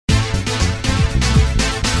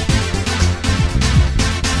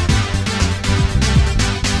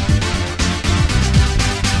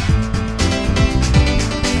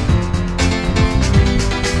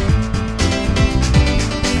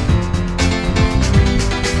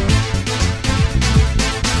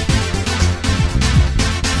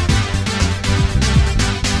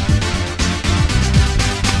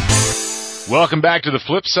Welcome back to the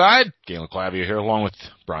flip side. Galen Clavia here along with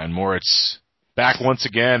Brian Moritz. Back once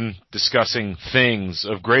again discussing things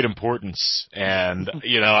of great importance. And,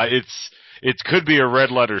 it could be a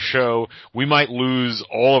red letter show. We might lose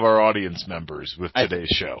all of our audience members with today's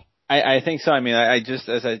show. I think so. I mean,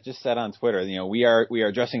 as I just said on Twitter, we are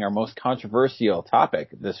addressing our most controversial topic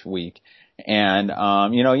this week. And,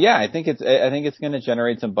 I think it's going to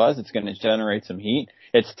generate some buzz. It's going to generate some heat.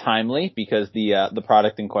 It's timely because the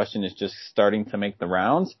product in question is just starting to make the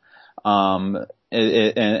rounds.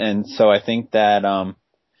 And so I think that,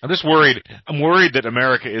 I'm just worried. I'm worried that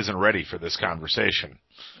America isn't ready for this conversation.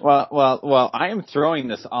 Well, I am throwing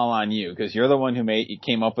this all on you because you're the one who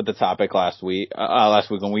came up with the topic last week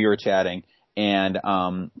when we were chatting. And,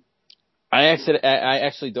 I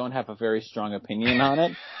actually don't have a very strong opinion on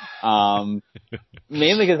it.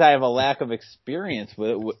 Mainly because I have a lack of experience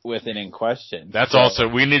with it in question. That's also,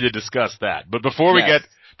 we need to discuss that. But before we get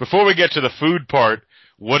to the food part,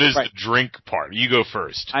 what is the drink part? You go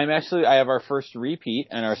first. I have our first repeat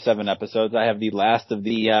in our 7 episodes. I have the last of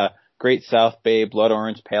the, Great South Bay Blood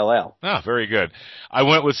Orange Pale Ale. Ah, very good. I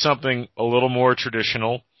went with something a little more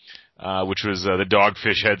traditional. Which was the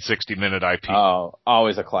Dogfish Head 60-minute IP. Oh,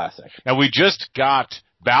 always a classic. Now, we just got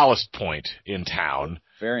Ballast Point in town.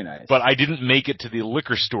 Very nice. But I didn't make it to the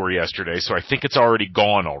liquor store yesterday, so I think it's already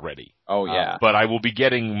gone already. Oh, yeah. But I will be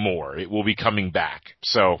getting more. It will be coming back.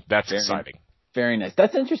 So that's exciting. Very nice.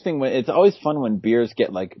 That's interesting. It's always fun when beers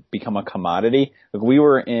become a commodity. Like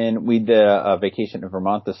we did a vacation in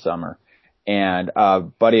Vermont this summer. And a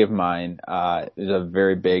buddy of mine is a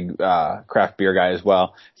very big craft beer guy as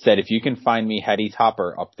well, said, if you can find me Hetty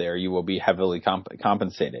Topper up there, you will be heavily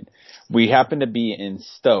compensated. We happened to be in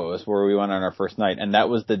Stowe's where we went on our first night, and that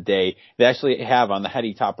was the day. They actually have on the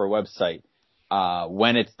Hetty Topper website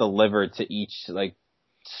when it's delivered to each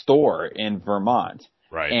store in Vermont.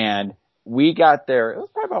 Right. And we got there, it was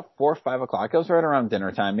probably about 4 or 5 o'clock. It was right around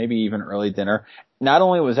dinner time, maybe even early dinner. Not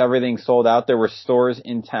only was everything sold out, there were stores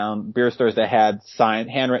in town, beer stores that had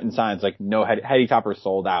handwritten signs like, no Hetty Topper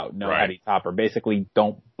sold out, no Hetty Topper. Basically,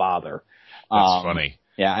 don't bother. That's funny.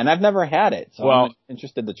 Yeah, and I've never had it, so I'm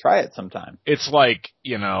interested to try it sometime. It's like,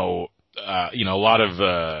 a lot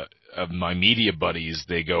of my media buddies,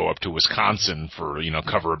 they go up to Wisconsin for,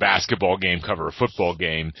 cover a basketball game, cover a football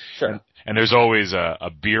game. Sure. And there's always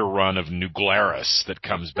a beer run of New Glarus that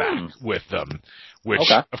comes back with them,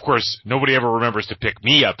 which, of course, nobody ever remembers to pick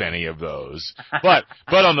me up any of those. But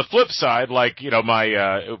on the flip side,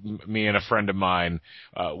 me and a friend of mine,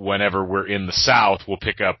 whenever we're in the South, we'll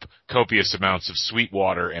pick up copious amounts of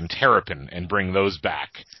Sweetwater and Terrapin and bring those back.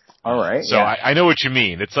 All right. So yeah. I know what you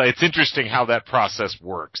mean. It's interesting how that process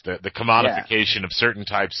works, the commodification of certain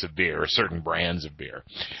types of beer or certain brands of beer.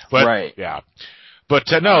 But, yeah. But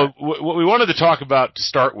what we wanted to talk about to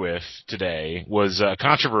start with today was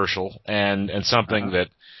controversial and something that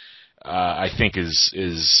I think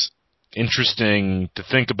is interesting to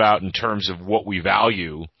think about in terms of what we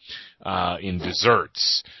value in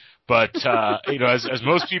desserts. But as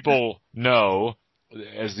most people know,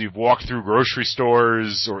 as you've walked through grocery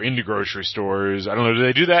stores or into grocery stores, I don't know, do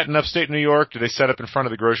they do that in upstate New York? Do they set up in front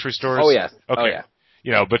of the grocery stores? Oh yes. Okay. Oh yeah.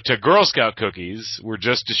 But Girl Scout cookies were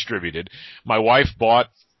just distributed. My wife bought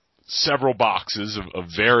several boxes of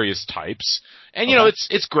various types. And,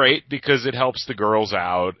 it's great because it helps the girls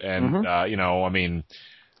out. And,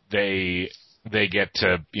 they get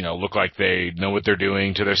to, look like they know what they're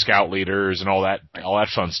doing to their scout leaders and all that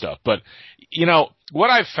fun stuff. But, what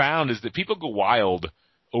I've found is that people go wild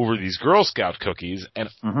over these Girl Scout cookies, and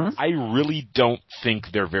I really don't think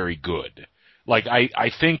they're very good. I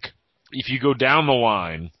think if you go down the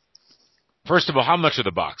line, first of all, how much are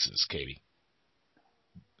the boxes, Katie?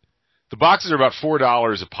 The boxes are about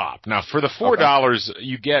 $4 a pop. Now, for the $4,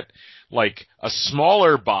 you get a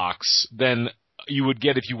smaller box than you would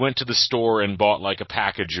get if you went to the store and bought a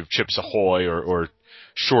package of Chips Ahoy or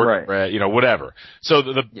shortbread, whatever. So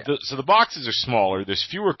the boxes are smaller. There's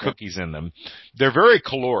fewer cookies in them. They're very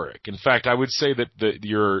caloric. In fact, I would say that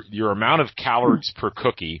your amount of calories per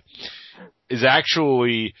cookie is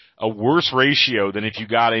actually a worse ratio than if you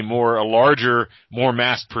got a larger, more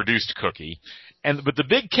mass-produced cookie. But the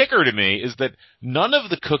big kicker to me is that none of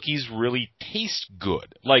the cookies really taste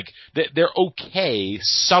good. They're okay,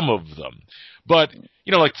 some of them. But,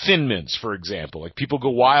 like Thin Mints, for example. People go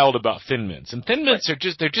wild about Thin Mints. And Thin Mints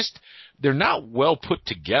they're not well put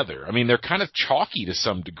together. I mean, they're kind of chalky to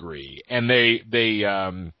some degree. And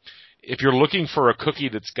if you're looking for a cookie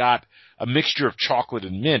that's got a mixture of chocolate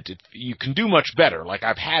and mint, you can do much better.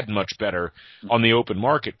 I've had much better on the open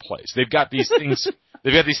marketplace. They've got these things.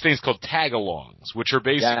 They've got these things called tag-alongs, which are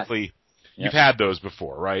basically You've had those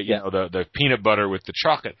before, right? You Yeah. know, the peanut butter with the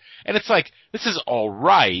chocolate. And it's like, this is all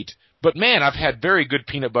right, but man, I've had very good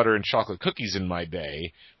peanut butter and chocolate cookies in my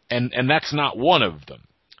day, and that's not one of them.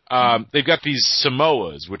 They've got these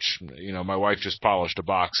Samoas, which, you know, my wife just polished a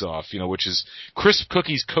box off, you know, which is crisp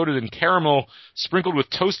cookies coated in caramel, sprinkled with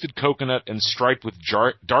toasted coconut, and striped with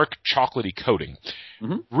dark chocolatey coating.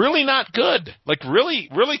 Mm-hmm. Really not good. Like, really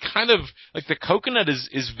kind of, like, the coconut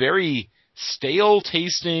is very stale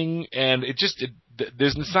tasting, and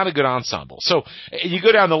it's not a good ensemble. So, you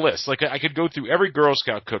go down the list. Like, I could go through every Girl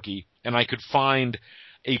Scout cookie, and I could find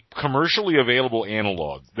a commercially available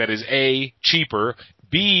analog that is A, cheaper,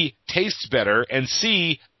 B, tastes better, and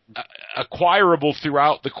C, acquirable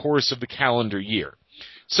throughout the course of the calendar year.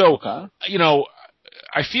 So, you know,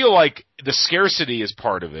 I feel like the scarcity is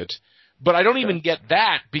part of it, but I don't even get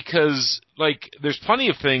that because, like, there's plenty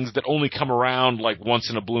of things that only come around, like, once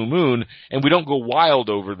in a blue moon, and we don't go wild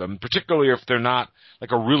over them, particularly if they're not,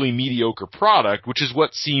 like, a really mediocre product, which is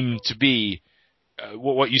what seemed to be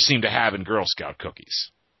what you seem to have in Girl Scout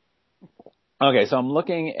cookies. Okay, so I'm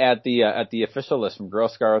looking at the official list from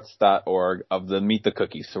girlscouts.org of the Meet the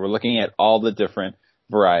Cookies. So we're looking at all the different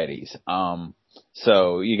varieties.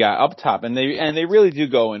 So you got up top, and they really do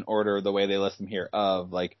go in order the way they list them here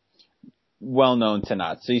of, like, well known to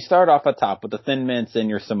not. So you start off at top with the Thin Mints and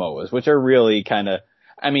your Samoas, which are really kind of,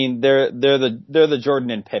 I mean, they're the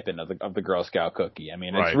Jordan and Pippen of the Girl Scout cookie. I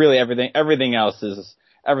mean, it's really everything else is,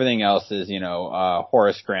 you know,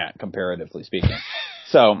 Horace Grant, comparatively speaking.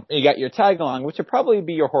 So you got your tag along, which would probably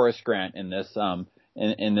be your Horace Grant in this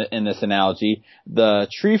in this analogy. The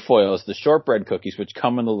trefoils, the shortbread cookies, which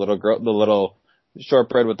come in the little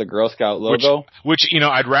shortbread with the Girl Scout logo. Which, you know,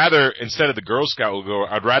 I'd rather, instead of the Girl Scout logo,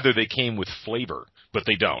 I'd rather they came with flavor, but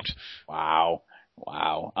they don't. Wow.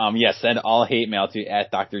 Yes, send all hate mail to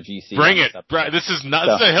 @DrGC. Bring it. This is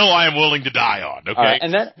a hill I am willing to die on. Okay.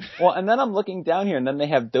 And then I'm looking down here, and then they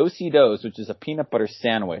have Do-Si-Dos, which is a peanut butter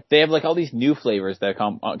sandwich. They have, like, all these new flavors that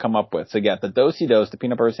come up with. So you got the Do-Si-Dos, the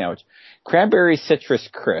peanut butter sandwich, cranberry citrus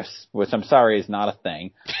crisp, which I'm sorry is not a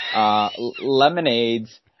thing.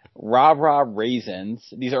 Lemonades, rah raisins.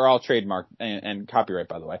 These are all trademarked and copyright,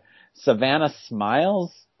 by the way. Savannah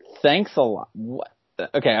Smiles. Thanks a lot. What?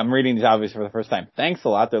 Okay, I'm reading these obviously for the first time. Thanks a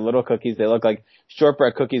lot. They're little cookies. They look like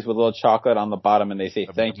shortbread cookies with a little chocolate on the bottom, and they say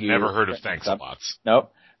thank you. I've never heard of thanks a lots.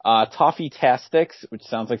 Nope. Toffee-tastics, which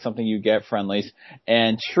sounds like something you get Friendlies,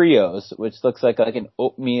 and Trios, which looks like an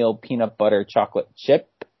oatmeal peanut butter chocolate chip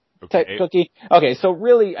type cookie. Okay, so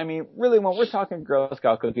really, when we're talking Girl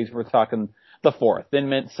Scout cookies, we're talking the four: Thin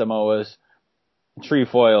Mint, Samoas,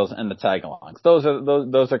 trefoils, and the tag-alongs. Those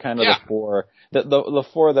are kind of the four, the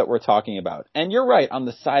four that we're talking about. And you're right on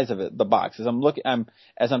the size of it, the box. As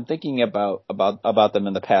I'm thinking about them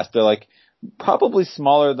in the past, they're like probably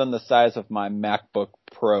smaller than the size of my MacBook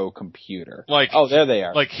Pro computer. Like, oh, there they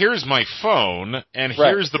are. Like, here's my phone, and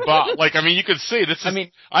here's the box. Like, I mean, you could see this is.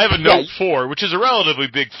 I have a Note 4, which is a relatively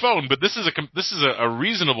big phone, but this is a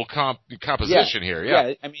reasonable composition here.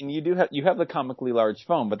 Yeah. I mean, you have the comically large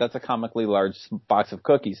phone, but that's a comically large box of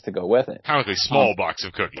cookies to go with it. Comically small box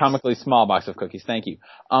of cookies. Comically small box of cookies. Thank you.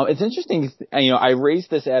 It's interesting. You know, I raised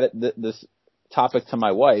this this topic to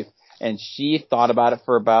my wife, and she thought about it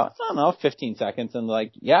for about, 15 seconds, and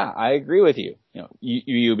like, yeah, I agree with you. You know,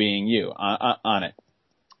 you being you on it.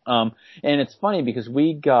 And it's funny because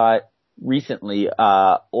we got recently,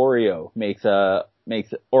 Oreo makes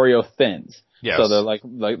Oreo Thins. Yes. So they're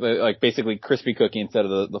like basically crispy cookie instead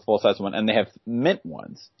of the full size one, and they have mint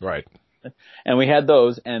ones. Right. And we had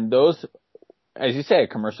those, and those, as you say, a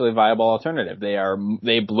commercially viable alternative.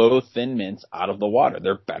 They blow Thin Mints out of the water.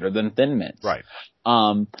 They're better than Thin Mints. Right.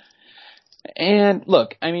 And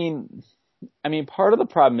look, I mean, part of the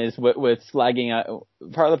problem is with slagging out.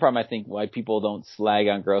 Part of the problem, I think, why people don't slag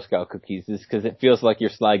on Girl Scout cookies is because it feels like you're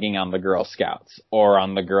slagging on the Girl Scouts or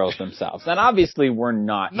on the girls themselves. And obviously, we're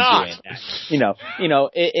not doing that. You know,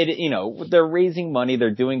 they're raising money. They're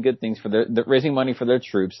doing good things they're raising money for their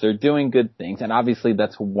troops. They're doing good things, and obviously,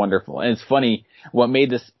 that's wonderful. And it's funny. What made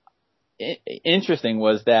this interesting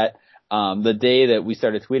was that. The day that we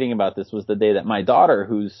started tweeting about this was the day that my daughter,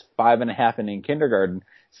 who's 5.5 and in kindergarten,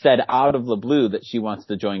 said out of the blue that she wants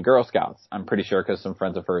to join Girl Scouts. I'm pretty sure because some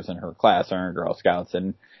friends of hers in her class are in Girl Scouts,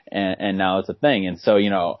 and now it's a thing. And so, you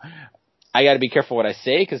know, I got to be careful what I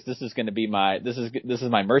say because this is going to be this is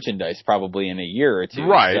my merchandise probably in a year or two.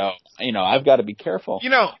 Right. So, you know, I've got to be careful.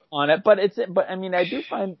 On it, but I do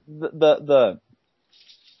find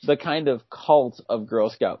the kind of cult of Girl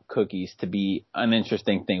Scout cookies to be an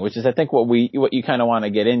interesting thing, which is I think what you kind of want to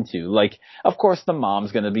get into. Like, of course the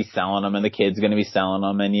mom's going to be selling them and the kid's going to be selling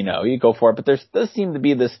them and, you go for it. But there does seem to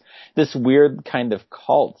be this weird kind of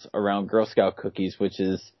cult around Girl Scout cookies, which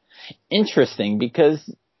is interesting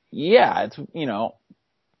because, yeah, it's,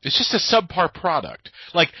 it's just a subpar product.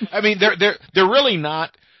 Like, I mean, they're really not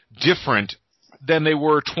different than they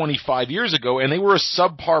were 25 years ago, and they were a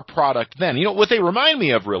subpar product then. What they remind me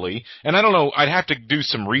of, really, and I don't know, I'd have to do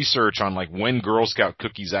some research on, like, when Girl Scout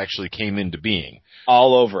cookies actually came into being.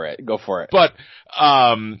 All over it. Go for it. But,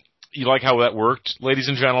 you like how that worked, ladies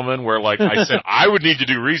and gentlemen, where, like, I said I would need to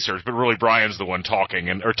do research, but really Brian's the one talking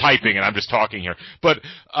or typing, and I'm just talking here. But,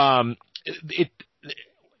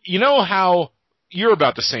 you know how you're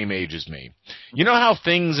about the same age as me. You know how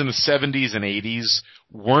things in the 70s and 80s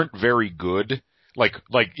weren't very good? Like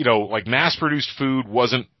mass-produced food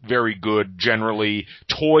wasn't very good generally.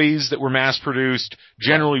 Toys that were mass-produced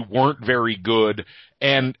generally weren't very good.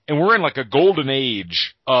 And we're in like a golden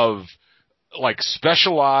age of like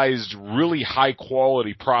specialized, really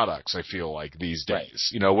high-quality products, I feel like, these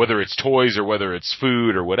days. Right. Whether it's toys or whether it's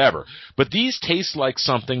food or whatever. But these taste like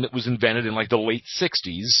something that was invented in like the late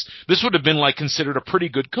 60s. This would have been like considered a pretty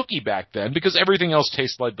good cookie back then because everything else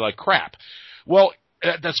tasted like crap. Well,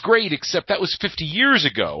 that's great, except that was 50 years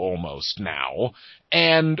ago almost now.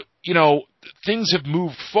 And, things have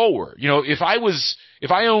moved forward. If I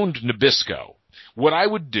owned Nabisco, what I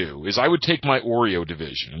would do is I would take my Oreo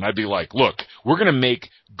division and I'd be like, look, we're going to make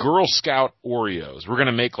Girl Scout Oreos. We're going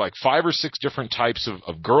to make like 5 or 6 different types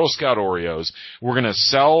of Girl Scout Oreos. We're going to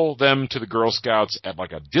sell them to the Girl Scouts at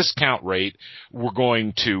like a discount rate. We're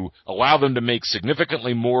going to allow them to make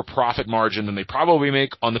significantly more profit margin than they probably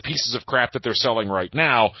make on the pieces of crap that they're selling right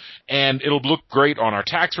now. And it'll look great on our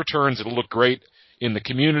tax returns. It'll look great in the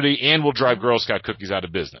community, and we'll drive Girl Scout cookies out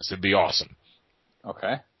of business. It'd be awesome.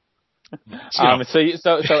 Okay.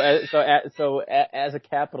 So as a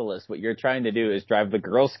capitalist, what you're trying to do is drive the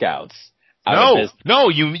Girl Scouts out of business. No,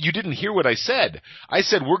 you didn't hear what I said. I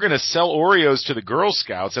said we're going to sell Oreos to the Girl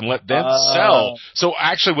Scouts and let them sell. So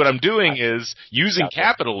actually what I'm doing is using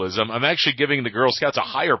capitalism, I'm actually giving the Girl Scouts a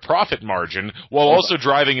higher profit margin while also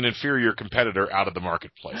driving an inferior competitor out of the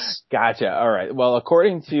marketplace. Gotcha. All right. Well,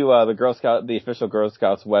 according to the official Girl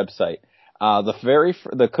Scouts website,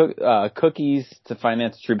 cookies to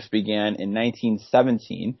finance troops began in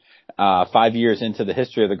 1917, 5 years into the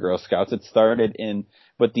history of the Girl Scouts. It started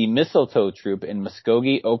with the Mistletoe Troop in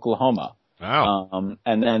Muskogee, Oklahoma. Wow.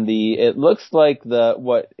 And then it looks like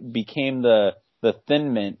what became the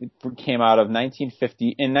Thin Mint came out of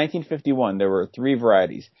 1950. In 1951, there were 3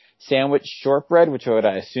 varieties: sandwich shortbread, which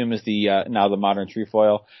I assume is now the modern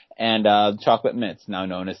trefoil, and chocolate mints, now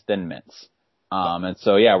known as Thin Mints. And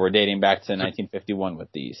so, yeah, we're dating back to 1951 with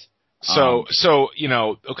these. So,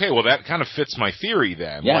 okay, well, that kind of fits my theory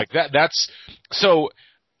then. Yeah. Like so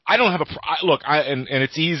I don't have and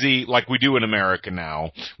it's easy, like we do in America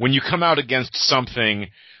now. When you come out against something,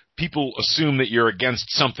 people assume that you're against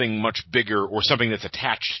something much bigger or something that's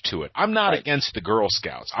attached to it. I'm not against the Girl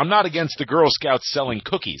Scouts. I'm not against the Girl Scouts selling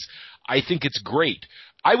cookies. I think it's great.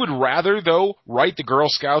 I would rather, though, write the Girl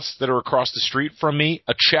Scouts that are across the street from me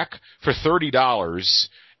a check for $30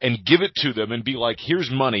 and give it to them and be like,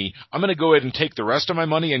 here's money. I'm going to go ahead and take the rest of my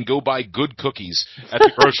money and go buy good cookies at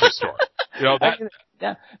the grocery store.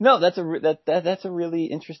 Yeah. No, that's a really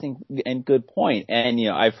interesting and good point. And,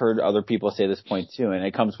 I've heard other people say this point too, and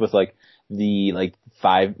it comes with the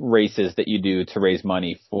 5 races that you do to raise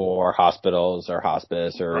money for hospitals or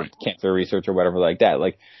hospice or cancer research or whatever like that.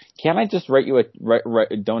 Like, can't I just write you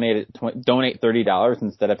donate $30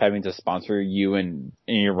 instead of having to sponsor you in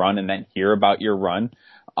your run and then hear about your run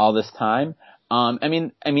all this time?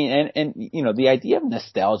 And the idea of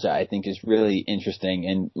nostalgia, I think, is really interesting,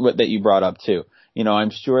 and what that you brought up too.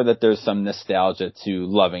 I'm sure that there's some nostalgia to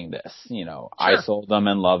loving this. Sure. I sold them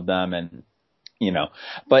and loved them, and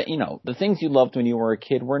but the things you loved when you were a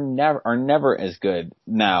kid are never as good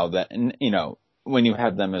now that when you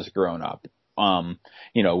have them as grown up. And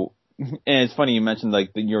it's funny you mentioned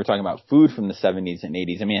you were talking about food from the 70s and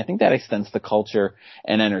 80s. I mean, I think that extends to culture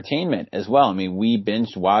and entertainment as well. I mean, we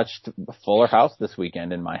binge watched Fuller House this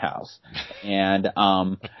weekend in my house, and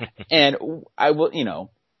I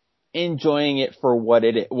will, enjoying it for what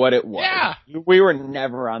it was. Yeah. We were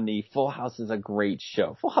never on the Full House is a great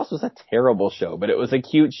show. Full House was a terrible show, but it was a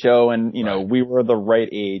cute show, and we were the right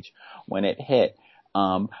age when it hit.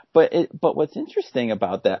 But what's interesting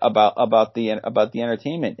about that, about the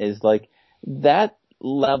entertainment is that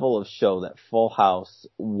level of show that Full House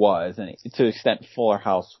was, and to an extent Fuller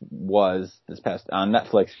House was this past on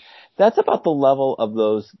Netflix, that's about the level of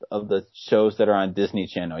the shows that are on Disney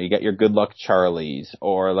Channel. You got your Good Luck Charlies,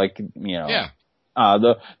 or like,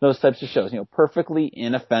 those types of shows, perfectly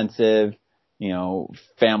inoffensive,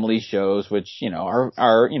 family shows, which,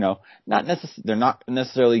 are, they're not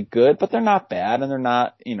necessarily good, but they're not bad, and they're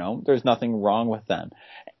not, there's nothing wrong with them.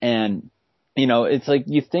 And, it's like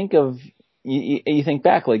you think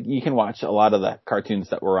back, like you can watch a lot of the cartoons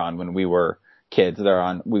that were on when we were kids. They're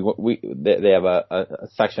on, they have a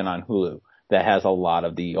section on Hulu that has a lot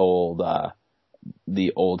of the old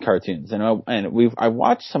cartoons. And I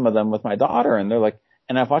watched some of them with my daughter, and they're like,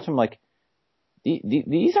 and I've watched them like,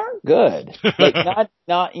 these aren't good. Like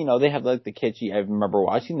not, they have like the kitschy, I remember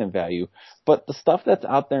watching them value, but the stuff that's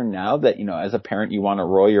out there now that, as a parent, you want to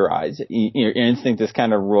roll your eyes, your instinct is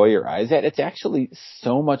kind of roll your eyes at, it's actually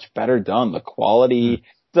so much better done. The quality,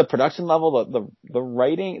 the production level, the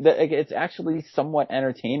writing, it's actually somewhat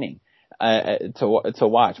entertaining, to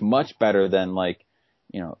watch, much better than like,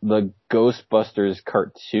 the Ghostbusters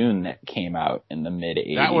cartoon that came out in the mid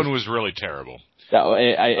 80s. That one was really terrible.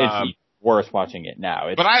 It's worse watching it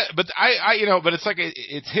now. But it's like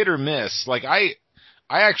it's hit or miss. Like I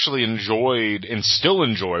actually enjoyed and still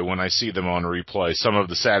enjoy when I see them on replay some of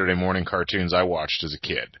the Saturday morning cartoons I watched as a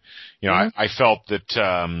kid. I felt that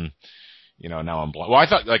now I'm blank. Well, I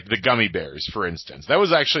thought like the Gummy Bears, for instance, that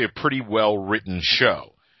was actually a pretty well written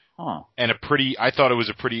show. Huh. And I thought it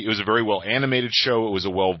was a very well animated show. It was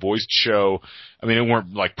a well voiced show. I mean, it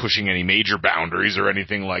weren't like pushing any major boundaries or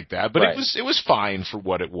anything like that, but right. It was fine for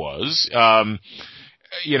what it was. And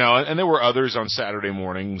there were others on Saturday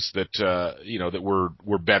mornings that, that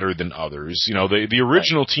were better than others. The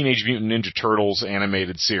original Teenage Mutant Ninja Turtles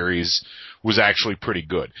animated series was actually pretty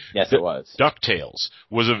good. Yes, it was. DuckTales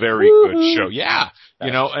was a very good show. Yeah.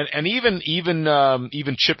 And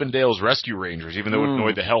even Chip and Dale's Rescue Rangers, even though it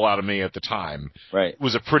annoyed the hell out of me at the time, right,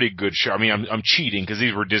 was a pretty good show. I mean, I'm cheating because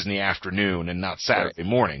these were Disney afternoon and not Saturday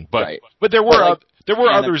morning, but there were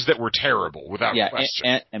others that were terrible without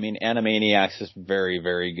question. Animaniacs is very,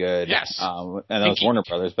 very good. Yes. And that was Warner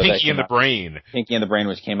Brothers. But Pinky and the Brain. Pinky and the Brain,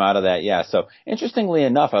 which came out of that, yeah. So, interestingly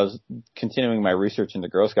enough, I was continuing my research into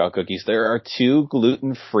Girl Scout cookies. There are 2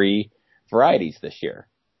 gluten-free varieties this year.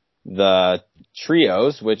 The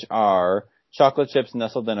Trios, which are chocolate chips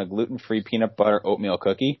nestled in a gluten-free peanut butter oatmeal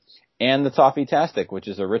cookie, and the Toffee-tastic, which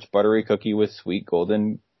is a rich buttery cookie with sweet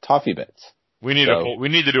golden toffee bits. We need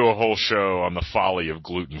to do a whole show on the folly of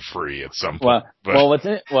gluten-free at some point.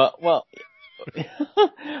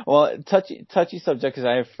 Touchy subject, because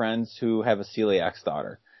I have friends who have a celiac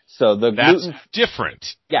daughter. So that's different.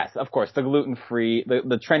 Yes, of course, the gluten-free,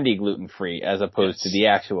 the trendy gluten-free, as opposed to the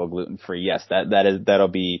actual gluten-free. Yes, that'll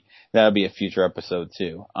be a future episode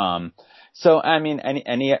too. So I mean,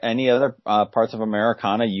 any other parts of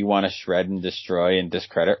Americana you want to shred and destroy and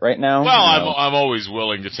discredit right now? Well, I'm always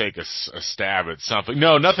willing to take a stab at something.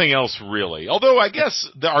 No, nothing else really. Although I guess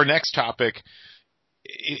our next topic,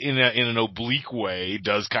 in an oblique way,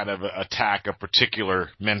 does kind of attack a particular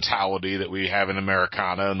mentality that we have in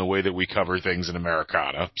Americana and the way that we cover things in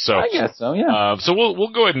Americana. So I guess so, yeah. So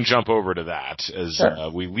we'll go ahead and jump over to that as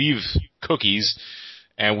we leave cookies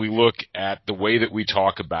and we look at the way that we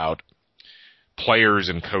talk about players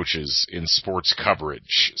and coaches in sports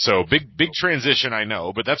coverage. So big transition, I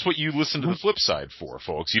know, but that's what you listen to the flip side for,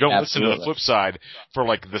 folks. You don't listen to the flip side for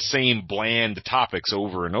like the same bland topics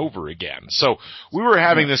over and over again. So we were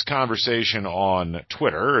having this conversation on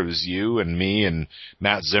Twitter. It was you and me and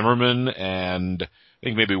Matt Zimmerman, and I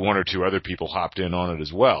think maybe 1 or 2 other people hopped in on it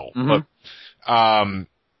as well. But I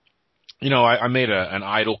made an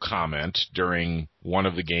idle comment during one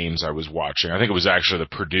of the games I was watching. I think it was actually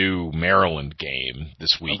the Purdue-Maryland game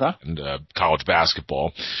this week, and college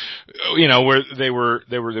basketball. Where there were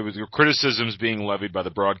criticisms being levied by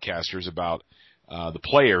the broadcasters about the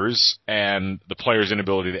players and the players'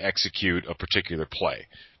 inability to execute a particular play.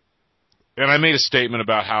 And I made a statement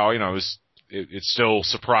about how it still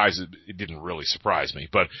surprises. It didn't really surprise me,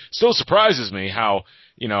 but still surprises me how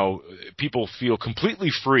people feel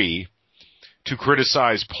completely free to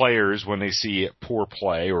criticize players when they see poor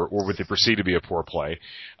play or what they perceive to be a poor play,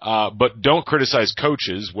 but don't criticize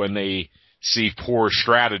coaches when they see poor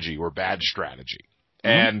strategy or bad strategy.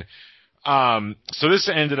 And so this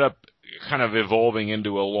ended up kind of evolving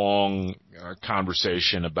into a long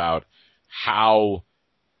conversation about how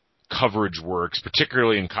coverage works,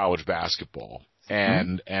 particularly in college basketball,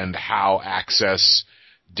 and how access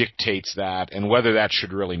dictates that, and whether that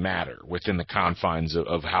should really matter within the confines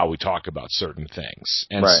of how we talk about certain things.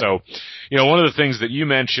 And right. so, one of the things that you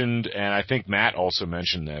mentioned, and I think Matt also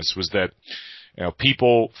mentioned this, was that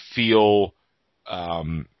people feel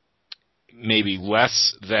maybe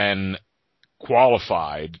less than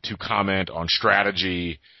qualified to comment on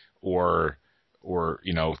strategy or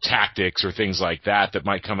tactics or things like that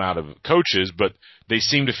might come out of coaches, but they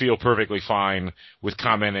seem to feel perfectly fine with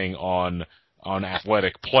commenting on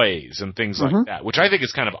athletic plays and things like that, which I think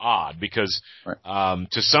is kind of odd because,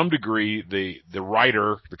 to some degree, the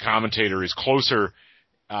writer, the commentator is closer,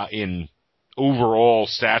 in overall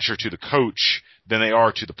stature to the coach than they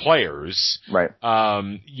are to the players. Right.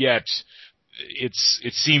 Yet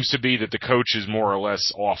it seems to be that the coach is more or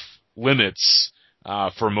less off limits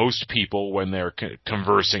for most people when they're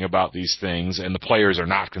conversing about these things, and the players are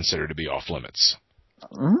not considered to be off limits.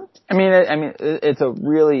 Mm-hmm. I mean, it's a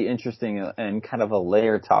really interesting and kind of a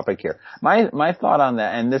layered topic here. My thought on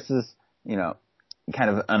that, and this is, kind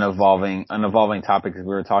of an evolving topic as we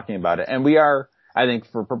were talking about it, and we are, I think,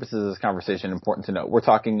 for purposes of this conversation, important to note, we're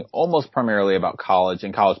talking almost primarily about college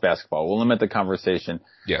and college basketball. We'll limit the conversation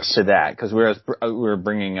to that because we're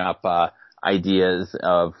bringing up ideas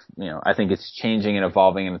of, I think it's changing and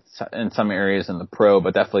evolving in some areas in the pro,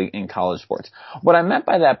 but definitely in college sports. What I meant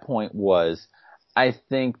by that point was, I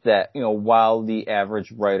think that, while the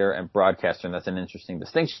average writer and broadcaster, and that's an interesting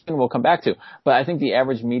distinction we'll come back to, but I think the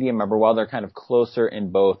average media member, while they're kind of closer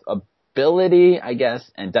in both ability, I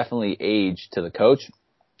guess, and definitely age to the coach,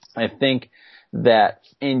 I think that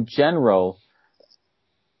in general,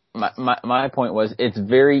 my point was, it's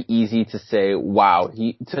very easy to say, wow,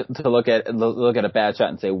 to look at a bad shot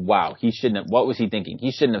and say, wow, what was he thinking?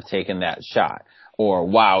 He shouldn't have taken that shot. Or,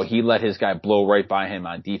 wow, he let his guy blow right by him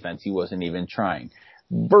on defense. He wasn't even trying.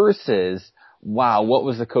 Versus, wow, what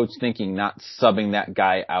was the coach thinking not subbing that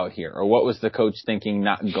guy out here? Or what was the coach thinking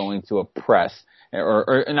not going to a press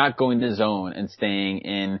or not going to zone and staying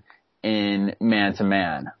in man to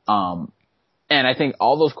man? And I think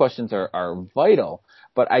all those questions are vital.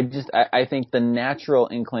 But I think the natural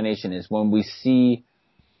inclination is when we see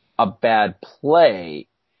a bad play,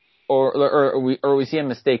 or we see a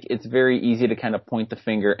mistake, it's very easy to kind of point the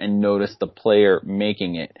finger and notice the player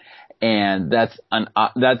making it, and that's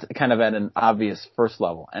kind of at an obvious first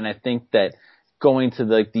level. And I think that going to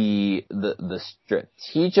the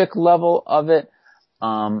strategic level of it,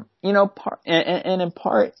 and in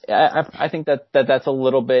part, I think that's a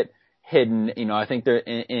little bit hidden. I think there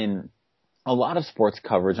in a lot of sports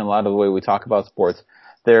coverage and a lot of the way we talk about sports,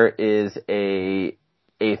 there is a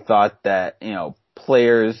thought that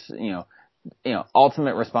players,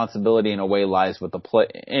 ultimate responsibility in a way lies with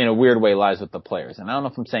in a weird way lies with the players. And I don't know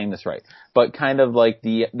if I'm saying this right, but kind of like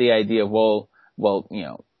the idea of, well,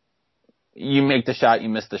 you make the shot, you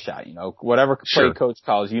miss the shot, whatever play coach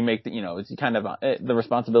calls, you make it's kind of the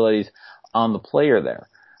responsibilities on the player there.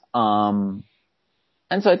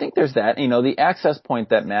 And so I think there's that, the access point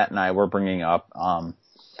that Matt and I were bringing up,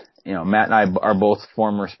 Matt and I are both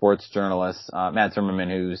former sports journalists. Matt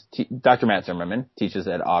Zimmerman, Dr. Matt Zimmerman, teaches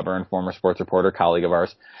at Auburn, former sports reporter, colleague of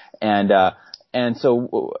ours. And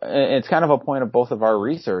so it's kind of a point of both of our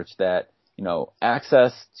research that,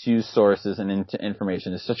 access to sources and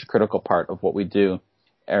information is such a critical part of what we do,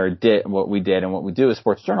 what we did and what we do as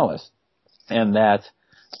sports journalists. And that,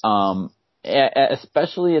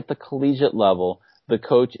 especially at the collegiate level, the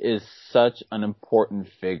coach is such an important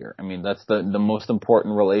figure. I mean, that's the most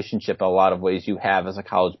important relationship in a lot of ways you have as a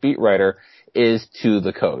college beat writer is to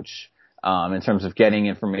the coach, in terms of getting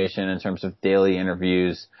information, in terms of daily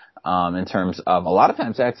interviews, in terms of a lot of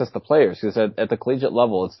times access to players, because at the collegiate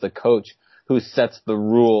level, it's the coach who sets the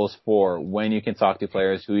rules for when you can talk to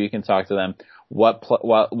players, who you can talk to them,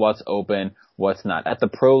 what's open, what's not. At the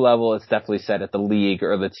pro level, it's definitely set at the league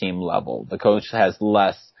or the team level. The coach has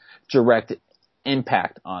less direct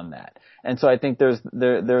impact on that. And so I think there's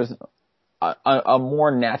a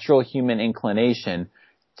more natural human inclination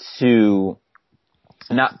to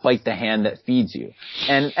not bite the hand that feeds you.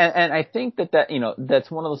 And I think that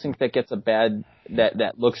that's one of those things that gets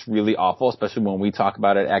that looks really awful, especially when we talk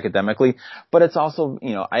about it academically. But it's also,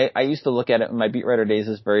 I used to look at it in my beat writer days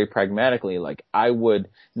as very pragmatically. Like, I would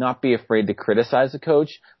not be afraid to criticize a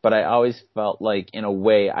coach, but I always felt like, in a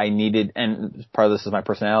way, I needed, and part of this is my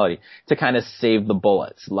personality, to kind of save the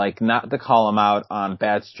bullets. Like, not to call them out on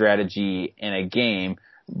bad strategy in a game,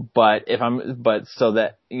 but so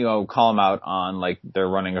that, call them out on, like, they're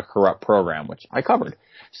running a corrupt program, which I covered.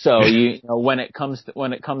 So, when it comes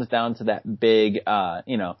down to that big,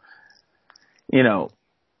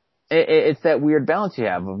 it's that weird balance you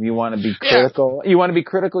have of you want to be critical, you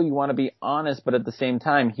want to be honest, but at the same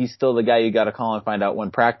time, he's still the guy you got to call and find out when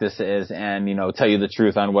practice is and, tell you the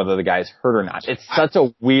truth on whether the guy's hurt or not. It's such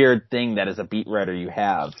a weird thing that as a beat writer you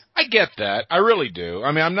have. I get that. I really do.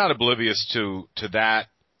 I mean, I'm not oblivious to that,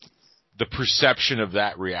 the perception of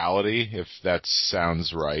that reality, if that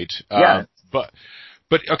sounds right. Yeah. But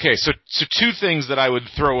okay, so two things that I would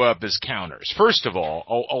throw up as counters. First of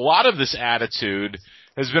all, a lot of this attitude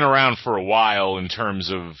has been around for a while in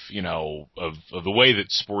terms of, of the way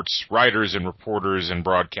that sports writers and reporters and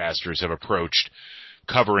broadcasters have approached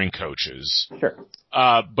covering coaches. Sure.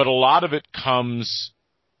 But a lot of it comes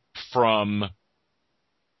from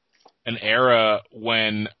an era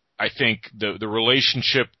when I think the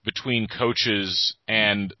relationship between coaches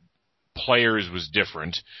and players was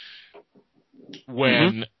different.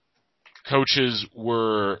 When coaches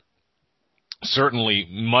were certainly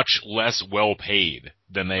much less well paid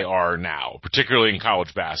than they are now, particularly in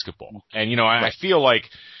college basketball. And, I feel like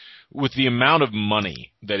with the amount of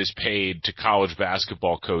money that is paid to college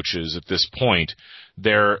basketball coaches at this point,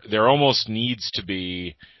 there almost needs to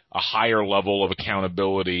be a higher level of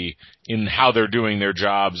accountability in how they're doing their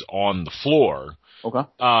jobs on the floor. Okay.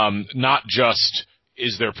 Not just,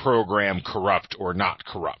 is their program corrupt or not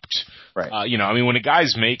corrupt? Right. When a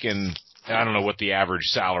guy's making, I don't know what the average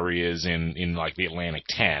salary is in like the Atlantic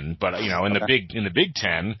 10, but in the Big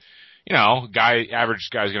 10, average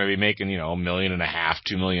guy's going to be making, $1.5 million,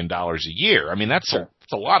 $2 million a year. I mean, that's a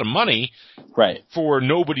lot of money. Right. For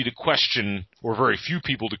nobody to question, or very few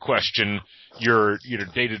people to question your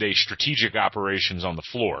day-to-day strategic operations on the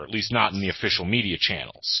floor, at least not in the official media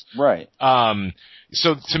channels. Right.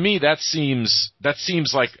 So to me, that seems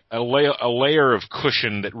like a layer of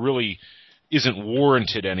cushion that really isn't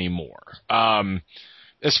warranted anymore.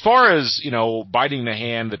 As far as, biting the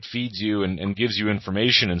hand that feeds you and gives you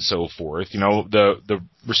information and so forth, the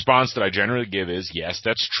response that I generally give is, yes,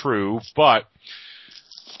 that's true, but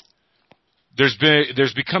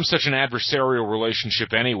there's become such an adversarial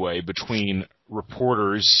relationship anyway between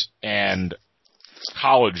reporters and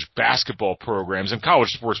college basketball programs and college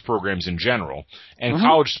sports programs in general. And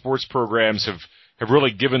college sports programs have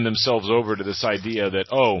really given themselves over to this idea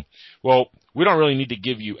that, we don't really need to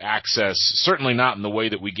give you access, certainly not in the way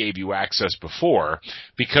that we gave you access before,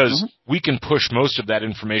 because we can push most of that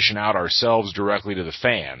information out ourselves directly to the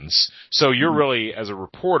fans. So you're really, as a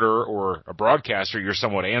reporter or a broadcaster, you're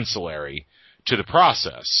somewhat ancillary to the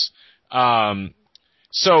process.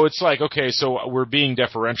 So it's like, okay, so we're being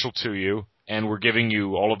deferential to you, and we're giving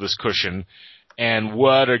you all of this cushion, and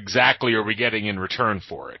what exactly are we getting in return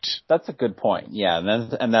for it? That's a good point. Yeah,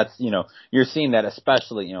 and that's you're seeing that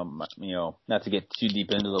especially not to get too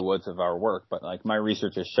deep into the woods of our work, but like my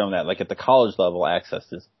research has shown that like at the college level, access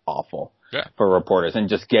is awful for reporters, and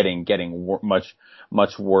just getting much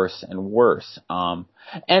worse and worse.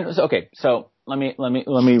 And so let me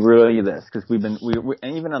relay you this, because we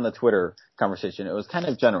and even on the Twitter conversation, it was kind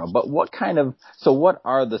of general, but what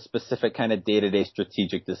are the specific kind of day-to-day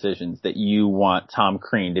strategic decisions that you want Tom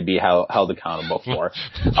Crean to be held accountable for?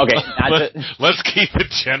 Okay. Let's keep it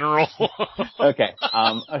general. Okay.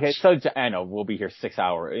 So I know we'll be here 6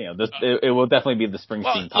 hours. It will definitely be the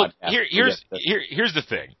Springsteen podcast. Here's the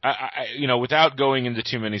thing. I without going into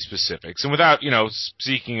too many specifics and without,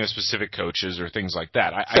 speaking of specific coaches or things like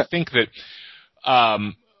that, I think that,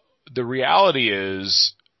 the reality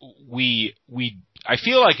is I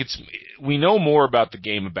feel like we know more about the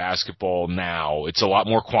game of basketball now. It's a lot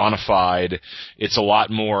more quantified. It's a lot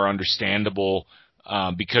more understandable,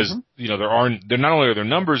 because, there not only are there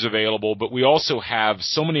numbers available, but we also have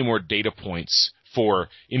so many more data points for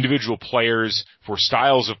individual players, for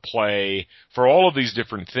styles of play, for all of these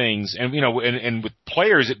different things. And, and with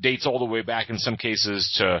players, it dates all the way back in some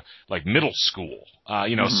cases to like middle school.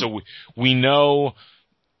 So we know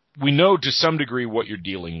to some degree what you're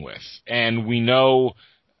dealing with. And we know,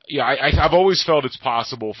 I've always felt it's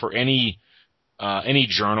possible for any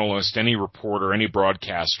journalist, any reporter, any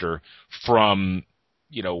broadcaster from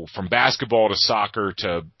basketball to soccer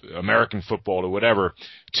to American football to whatever,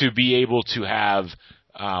 to be able to have,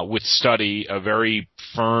 with study, a very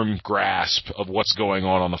firm grasp of what's going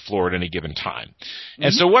on the floor at any given time.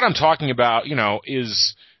 And so what I'm talking about,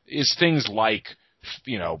 is things like,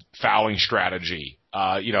 fouling strategy,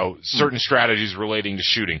 certain strategies relating to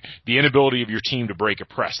shooting, the inability of your team to break a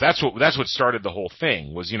press. That's what started the whole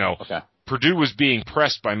thing was, Purdue was being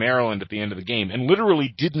pressed by Maryland at the end of the game and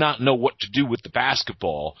literally did not know what to do with the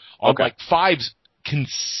basketball on like 5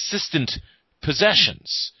 consistent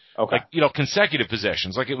possessions. Okay. Like, consecutive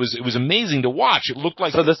possessions. Like, it was amazing to watch. It looked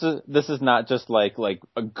like. So this is not just like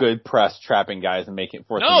a good press trapping guys and making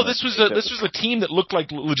forcing. No, this was a team that looked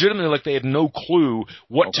like legitimately like they had no clue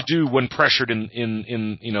what to do when pressured in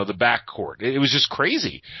the backcourt. It was just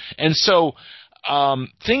crazy. And so,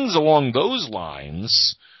 things along those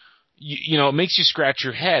lines, it makes you scratch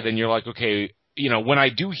your head and you're like, okay, when I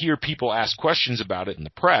do hear people ask questions about it in the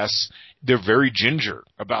press, they're very ginger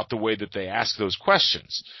about the way that they ask those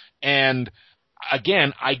questions. And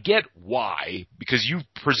again, I get why, because you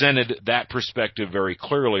presented that perspective very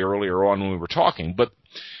clearly earlier on when we were talking. But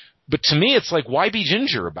to me, it's like, why be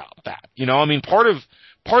ginger about that?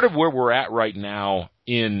 Part of where we're at right now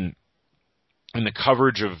in the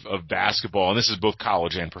coverage of basketball, and this is both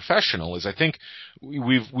college and professional, is I think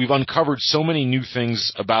we've uncovered so many new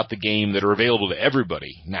things about the game that are available to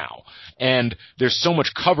everybody now. And there's so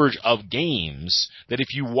much coverage of games that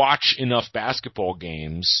if you watch enough basketball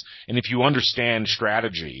games and if you understand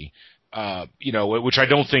strategy, which I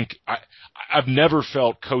don't think I've never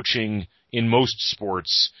felt coaching in most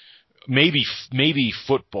sports. Maybe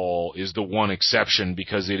football is the one exception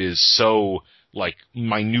because it is so like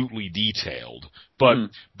minutely detailed,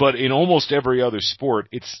 but in almost every other sport,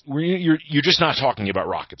 you're just not talking about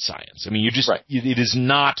rocket science. I mean, it is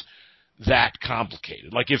not that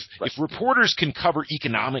complicated. Like if reporters can cover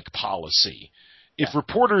economic policy, if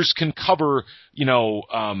reporters can cover,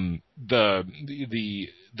 the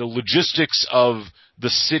logistics of the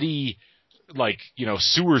city,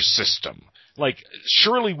 sewer system. Like,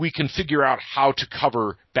 surely we can figure out how to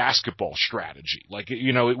cover basketball strategy. Like,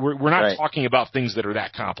 we're not talking about things that are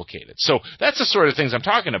that complicated. So that's the sort of things I'm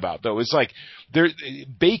talking about, though. It's like they're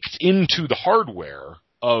baked into the hardware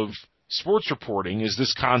of sports reporting is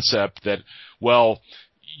this concept that,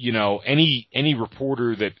 any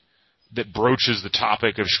reporter that broaches the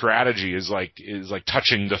topic of strategy is like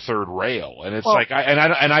touching the third rail. And it's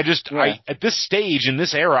at this stage in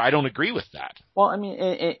this era, I don't agree with that. Well, I mean,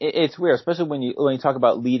 it's weird, especially when you talk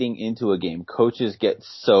about leading into a game. Coaches get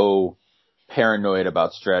so paranoid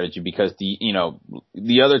about strategy because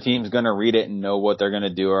the other team's going to read it and know what they're going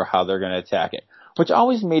to do or how they're going to attack it, which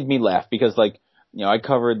always made me laugh because I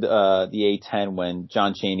covered the A-10 when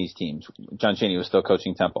John Chaney was still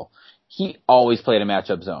coaching Temple. He always played a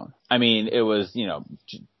matchup zone. I mean, it was,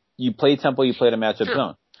 you played Temple, you played a matchup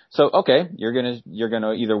zone. So, okay, you're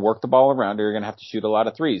gonna either work the ball around or you're gonna have to shoot a lot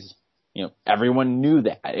of threes. Everyone knew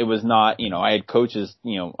that. It was not, I had coaches,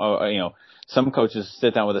 some coaches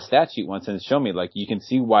sit down with a stat sheet once and show me, you can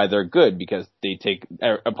see why they're good because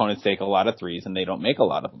opponents take a lot of threes and they don't make a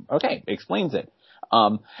lot of them. Okay, explains it.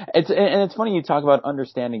 It's funny you talk about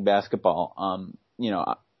understanding basketball.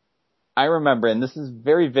 I remember, and this is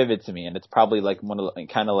very vivid to me, and it's probably one of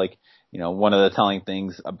the telling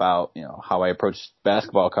things about, how I approach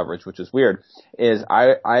basketball coverage, which is weird, is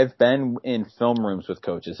I've been in film rooms with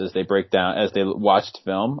coaches as they watched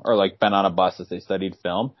film or been on a bus as they studied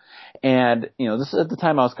film. And, this is at the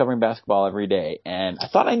time I was covering basketball every day and I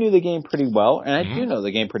thought I knew the game pretty well, and I do know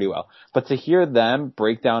the game pretty well, but to hear them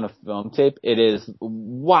break down a film tape, it is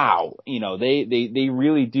wow. They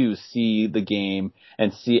really do see the game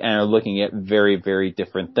and are looking at very, very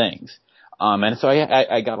different things. And so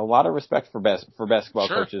I got a lot of respect for basketball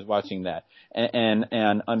coaches watching that and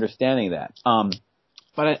understanding that.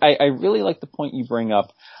 But I really like the point you bring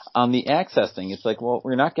up on the access thing. It's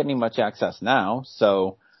we're not getting much access now.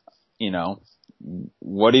 So,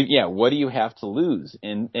 what do you have to lose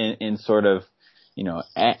in sort of,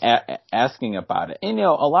 asking about it? And, a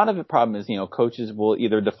lot of the problem is, coaches will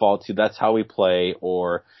either default to that's how we play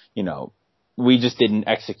or, we just didn't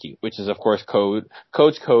execute, which is of course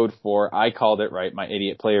coach code for I called it right. My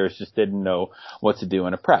idiot players just didn't know what to do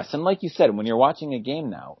in a press. And like you said, when you're watching a game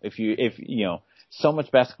now, if so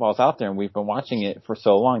much basketball is out there and we've been watching it for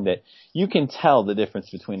so long that you can tell the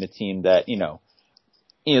difference between a team that,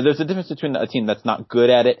 there's a difference between a team that's not good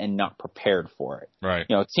at it and not prepared for it. Right.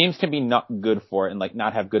 Teams can be not good for it and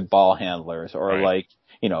not have good ball handlers or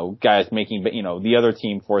guys making, the other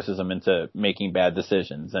team forces them into making bad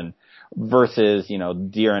decisions and versus,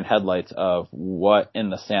 deer in headlights of what in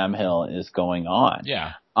the Sam Hill is going on.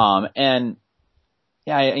 Yeah.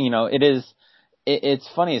 It's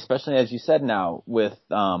funny, especially as you said now with,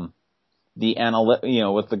 with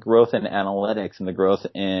the growth in analytics and the growth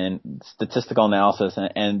in statistical analysis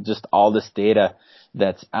and just all this data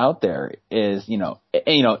that's out there is,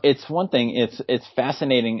 it's one thing, it's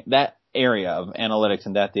fascinating. That area of analytics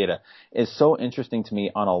and that data is so interesting to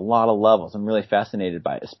me on a lot of levels. I'm really fascinated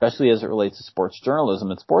by it, especially as it relates to sports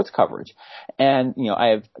journalism and sports coverage. And, I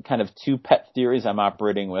have kind of two pet theories I'm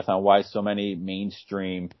operating with on why so many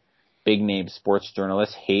mainstream big name sports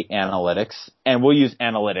journalists hate analytics, and we'll use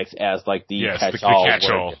analytics as like the catch-all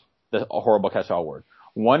word, the horrible catch-all word.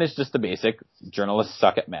 One is just the basic: journalists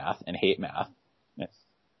suck at math and hate math.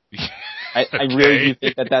 I really do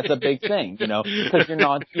think that that's a big thing, because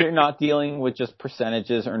you're not dealing with just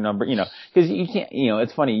percentages or number, because you can't,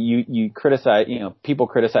 it's funny, you criticize, people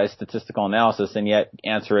criticize statistical analysis and yet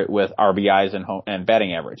answer it with RBIs and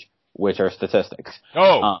batting average, which are statistics.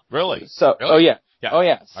 Oh, really? So, really? Oh yeah. Yeah. Oh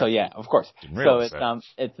yeah. So yeah, of course. So it's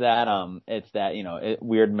that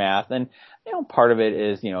weird math, and part of it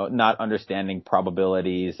is not understanding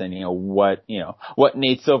probabilities and what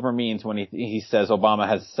Nate Silver means when he says Obama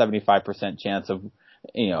has a 75% chance of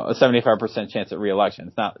a 75% chance at re-election.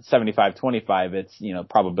 It's not 75-25. It's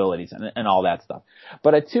probabilities and all that stuff.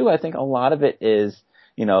 But I think a lot of it is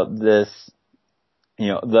this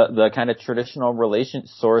the kind of traditional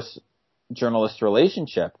source journalist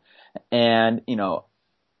relationship. And, in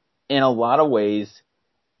a lot of ways,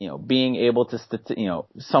 being able to,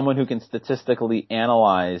 someone who can statistically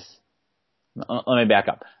analyze, let me back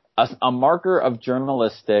up, a marker of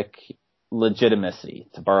journalistic legitimacy,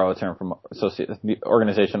 to borrow a term from the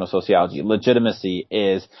organizational sociology, legitimacy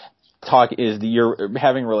is you're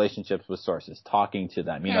having relationships with sources, talking to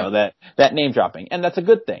them, that name dropping. And that's a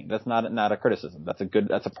good thing. That's not a criticism. That's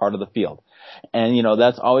a part of the field. And,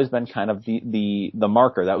 that's always been kind of the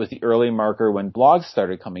marker. That was the early marker when blogs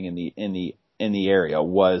started coming in the area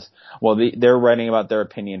was, they're writing about their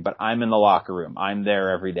opinion, but I'm in the locker room. I'm there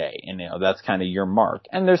every day. And, that's kind of your mark.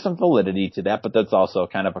 And there's some validity to that, but that's also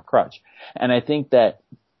kind of a crutch. And I think that,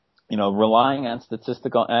 relying on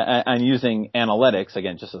statistical and using analytics,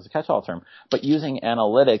 again, just as a catch-all term, but using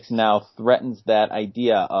analytics now threatens that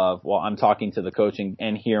idea of, I'm talking to the coach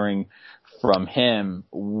and hearing from him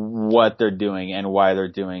what they're doing and why they're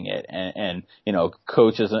doing it. And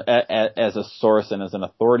coach as a source and as an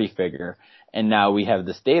authority figure. And now we have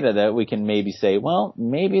this data that we can maybe say,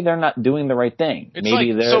 maybe they're not doing the right thing. It's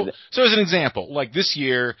maybe so as an example, like this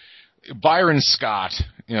year, Byron Scott,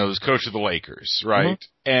 was coach of the Lakers, right?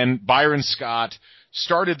 Mm-hmm. And Byron Scott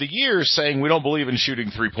started the year saying we don't believe in shooting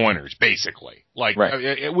 3-pointers, basically. Like,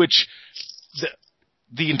 right. Which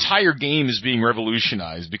the entire game is being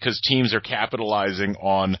revolutionized because teams are capitalizing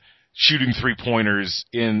on shooting 3-pointers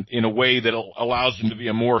in a way that allows them to be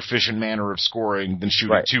a more efficient manner of scoring than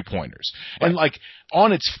shooting right. 2-pointers. Right. And like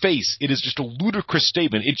on its face, it is just a ludicrous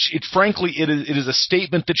statement. Frankly, it is a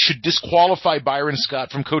statement that should disqualify Byron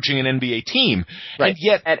Scott from coaching an NBA team. Right. And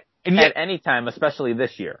yet, at any time, especially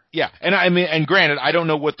this year. Yeah. And granted, I don't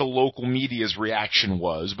know what the local media's reaction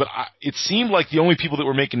was, but it seemed like the only people that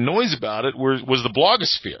were making noise about it was the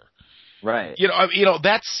blogosphere. Right.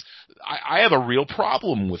 That's, I have a real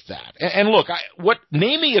problem with that. And look,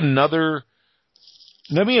 name me another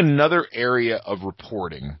area of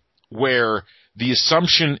reporting where the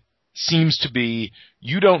assumption seems to be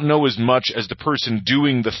you don't know as much as the person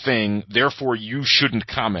doing the thing, therefore you shouldn't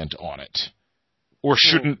comment on it. Or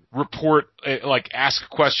shouldn't report, ask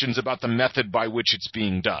questions about the method by which it's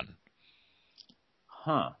being done.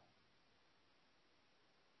 Huh.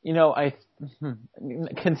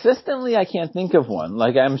 Consistently, I can't think of one.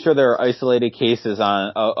 Like, I'm sure there are isolated cases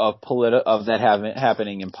of that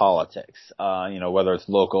happening in politics. Whether it's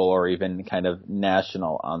local or even kind of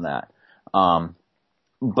national on that.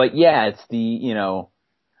 But yeah, it's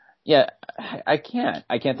I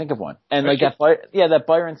can't think of one. And that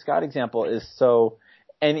Byron Scott example is so.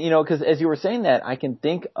 And, cause as you were saying that, I can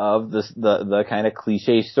think of the kind of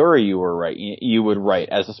cliche story you would write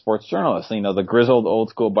as a sports journalist. The grizzled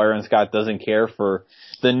old school Byron Scott doesn't care for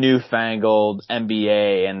the newfangled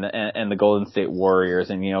NBA and the Golden State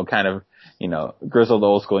Warriors and, kind of, grizzled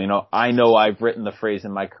old school. I know I've written the phrase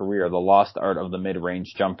in my career, the lost art of the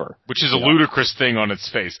mid-range jumper. Which is a ludicrous thing on its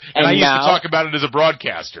face. And I used to talk about it as a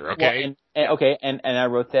broadcaster, okay? And I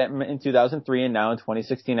wrote that in 2003, and now in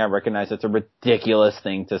 2016 I recognize it's a ridiculous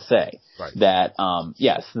thing to say. Right. That,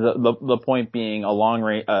 yes, the point being a long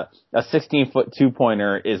range, a 16-foot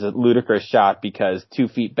 2-pointer is a ludicrous shot because 2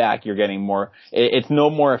 feet back you're getting more, it's no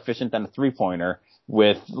more efficient than a 3-pointer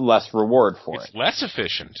with less reward for it. It's less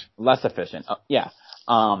efficient. Less efficient, yeah.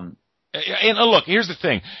 And look, here's the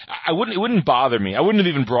thing. It wouldn't bother me. I wouldn't have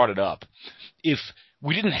even brought it up if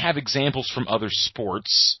we didn't have examples from other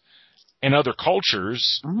sports and other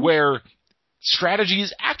cultures mm-hmm. where strategy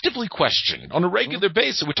is actively questioned on a regular mm-hmm.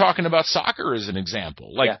 basis. We're talking about soccer as an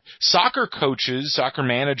example. Soccer coaches, soccer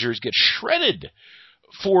managers get shredded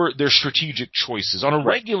for their strategic choices on a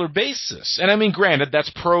regular basis. And granted,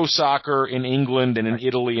 that's pro soccer in England and in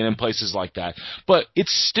Italy and in places like that. But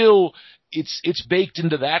it's still it's baked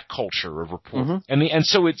into that culture of reporting. Mm-hmm. And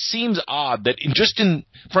so it seems odd that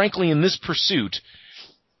frankly in this pursuit,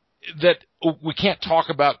 that we can't talk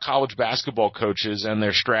about college basketball coaches and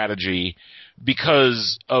their strategy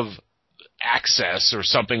because of access or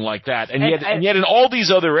something like that. And yet in all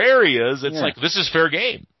these other areas, it's like, this is fair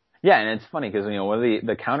game. Yeah, and it's funny because, one of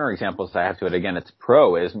the counter examples I have to it, again, it's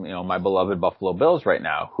pro, is, my beloved Buffalo Bills right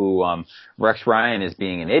now, who, Rex Ryan is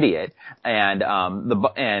being an idiot, and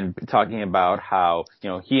talking about how,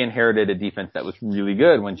 he inherited a defense that was really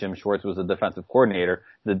good when Jim Schwartz was the defensive coordinator.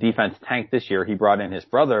 The defense tanked this year. He brought in his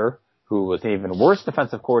brother, who was an even worse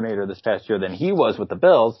defensive coordinator this past year than he was with the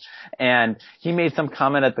Bills. And he made some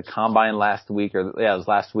comment at the combine last week, it was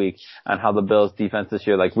last week, on how the Bills defense this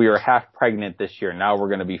year, like, we were half pregnant this year. Now we're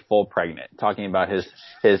going to be full pregnant, talking about his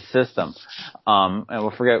system. And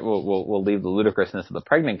we'll leave the ludicrousness of the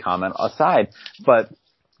pregnant comment aside, but,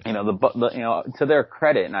 to their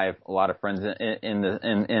credit, and I have a lot of friends in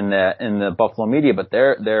the Buffalo media, but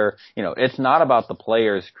they're it's not about the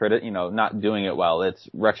players not doing it well. It's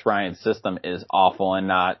Rex Ryan's system is awful and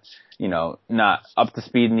not up to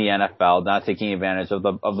speed in the NFL, not taking advantage of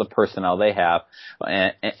the personnel they have,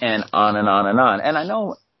 and on and on and on. And I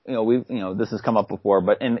know, this has come up before,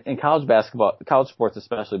 but in college basketball, college sports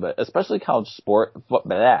especially, but especially college sports, but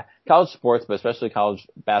especially college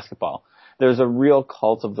basketball, there's a real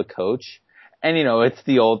cult of the coach. And, it's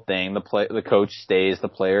the old thing. The coach stays, the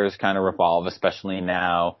players kind of revolve, especially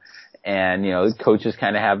now. And, coaches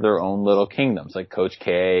kind of have their own little kingdoms, like Coach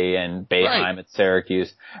K and Boeheim at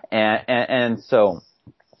Syracuse. And so,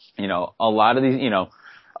 a lot of these,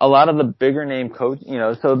 a lot of the bigger name coach,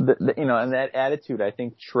 so and that attitude, I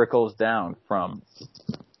think, trickles down from,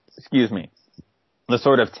 the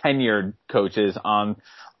sort of tenured coaches on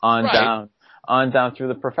down through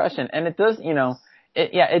the profession. And it does,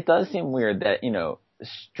 it does seem weird that,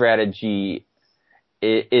 strategy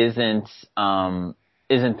isn't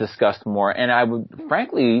discussed more. And I would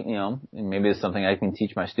frankly, maybe it's something I can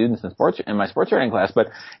teach my students in my sports writing class, but,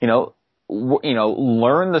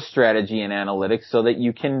 learn the strategy and analytics so that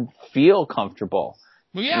you can feel comfortable,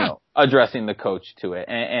 addressing the coach to it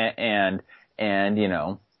and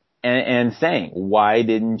saying, why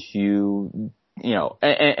didn't you,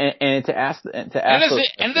 and to ask, and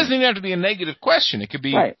it doesn't even have to be a negative question. It could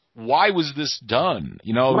be, why was this done?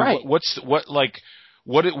 What's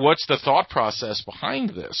the thought process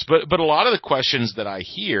behind this? But a lot of the questions that I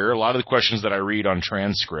hear, a lot of the questions that I read on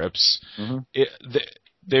transcripts,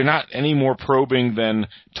 they're not any more probing than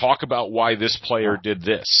talk about why this player did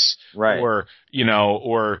this, or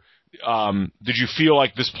did you feel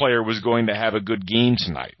like this player was going to have a good game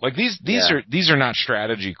tonight? Like these are not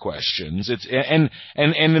strategy questions. It's and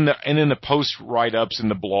in the post write-ups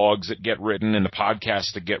and the blogs that get written and the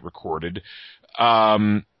podcasts that get recorded,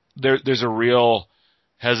 there's a real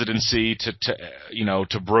hesitancy to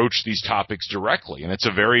broach these topics directly, and it's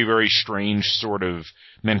a very, very strange sort of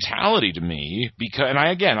mentality to me. Because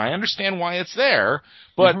I understand why it's there,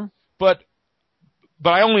 but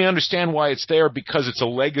I only understand why it's there because it's a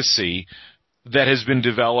legacy that has been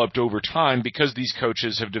developed over time, because these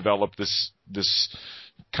coaches have developed this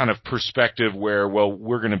kind of perspective where, well,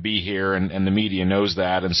 we're going to be here and the media knows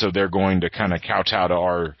that, and so they're going to kind of kowtow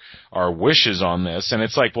to our wishes on this. And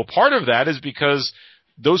it's like, well, part of that is because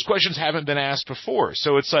those questions haven't been asked before.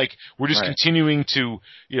 So it's like we're just continuing to,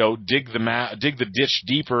 dig the ditch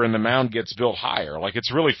deeper and the mound gets built higher. Like,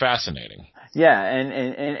 it's really fascinating. Yeah,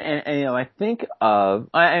 and I think of,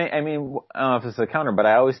 I mean, I don't know if it's a counter, but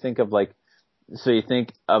I always think of so you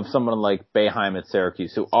think of someone like Boeheim at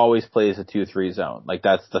Syracuse, who always plays a 2-3 zone. Like,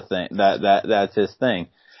 that's the thing, that's his thing.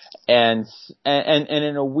 And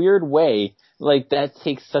in a weird way, like, that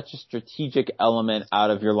takes such a strategic element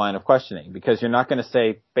out of your line of questioning, because you're not going to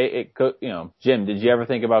say, Jim, did you ever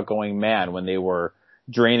think about going man when they were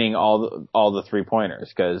draining all the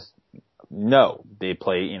 3-pointers? Because no, they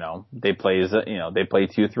play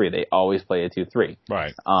 2-3. They always play a 2-3.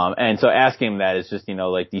 Right. And so asking that is just,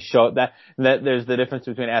 like, the show that there's the difference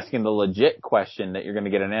between asking the legit question that you're going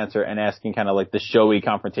to get an answer and asking kind of like the showy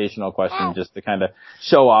confrontational question just to kind of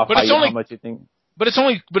show off how much you think. But it's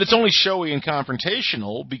only showy and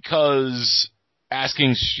confrontational because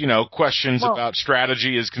asking, questions about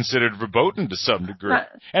strategy is considered verboten to some degree.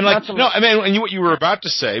 What you were about to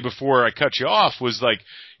say before I cut you off was like,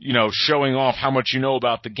 showing off how much you know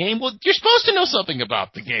about the game. Well, you're supposed to know something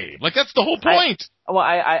about the game. Like, that's the whole point.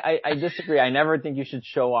 I disagree. I never think you should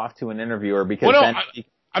show off to an interviewer because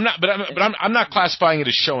I'm not classifying it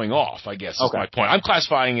as showing off, I guess is my point. I'm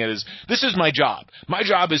classifying it as, this is my job. My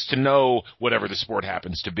job is to know whatever the sport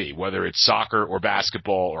happens to be, whether it's soccer or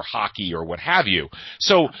basketball or hockey or what have you.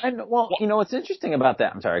 So, what's interesting about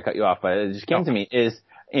that, I'm sorry I cut you off, but it just came to me is,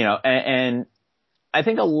 and I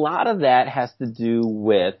think a lot of that has to do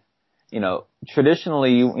with,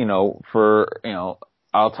 traditionally,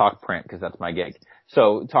 I'll talk print because that's my gig.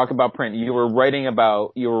 So talk about print. You were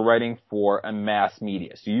writing for a mass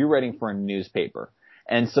media. So you're writing for a newspaper.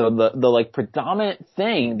 And so the predominant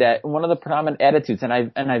thing that one of the predominant attitudes, and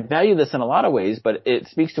I value this in a lot of ways, but it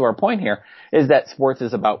speaks to our point here, is that sports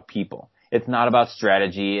is about people. It's not about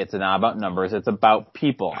strategy. It's not about numbers. It's about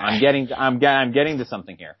people. I'm getting to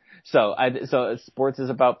something here. So sports is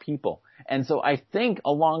about people. And so I think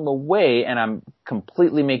along the way, and I'm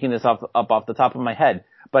completely making this up off the top of my head,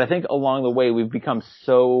 but I think along the way we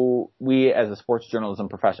as a sports journalism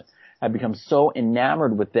profession have become so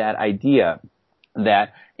enamored with that idea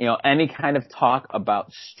that, any kind of talk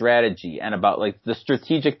about strategy and about the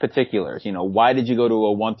strategic particulars, why did you go to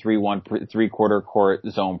a 1-3-1 3/4 court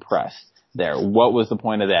zone press there? What was the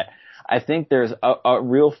point of that? I think there's a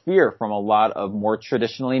real fear from a lot of more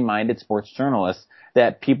traditionally minded sports journalists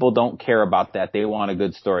that people don't care about that. They want a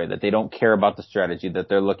good story, that they don't care about the strategy, that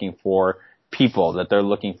they're looking for people, that they're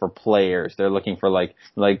looking for players, they're looking for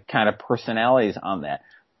kind of personalities on that.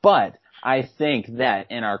 But I think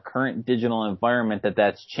that in our current digital environment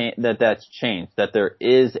that's changed, that there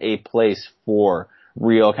is a place for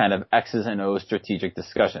real kind of X's and O's strategic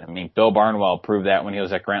discussion. I mean, Bill Barnwell proved that when he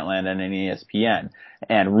was at Grantland and in ESPN,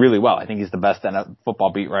 and really well. I think he's the best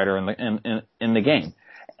football beat writer in the game.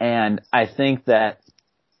 And I think that,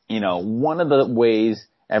 one of the ways,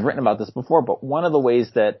 I've written about this before, but one of the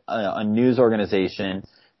ways that a news organization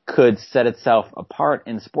could set itself apart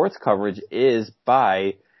in sports coverage is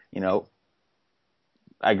by,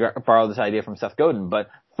 I borrowed this idea from Seth Godin, but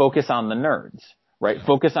focus on the nerds, right?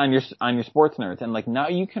 Focus on your sports nerds. And now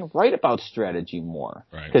you can write about strategy more.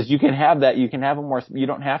 Because you can have that, you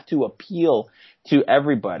don't have to appeal to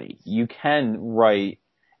everybody. You can write,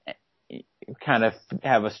 kind of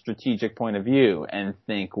have a strategic point of view and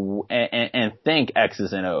think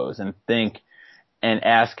X's and O's and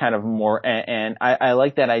ask kind of more. And I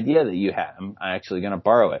like that idea that you have. I'm actually going to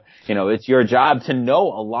borrow it. It's your job to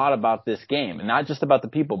know a lot about this game, and not just about the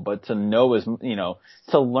people, but to know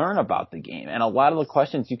to learn about the game. And a lot of the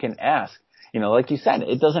questions you can ask, like you said,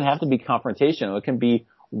 it doesn't have to be confrontational. It can be,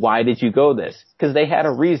 why did you go this? Because they had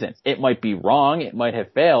a reason. It might be wrong. It might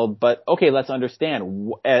have failed, but okay, let's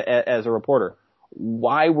understand as a reporter,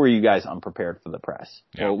 why were you guys unprepared for the press?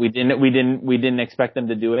 Yeah. Well, we didn't expect them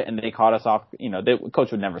to do it, and they caught us off. The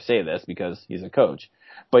coach would never say this because he's a coach,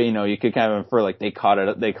 but you could kind of infer they caught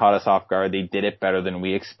us off guard. They did it better than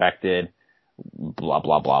we expected. Blah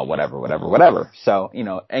blah blah. Whatever. So it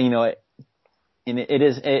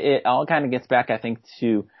all kind of gets back, I think,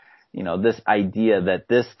 to this idea that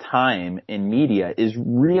this time in media is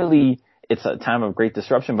really, it's a time of great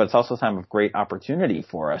disruption, but it's also a time of great opportunity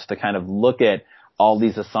for us to kind of look at all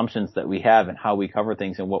these assumptions that we have and how we cover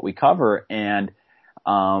things and what we cover and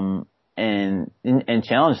challenge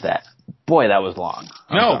that. Boy, that was long.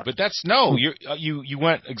 You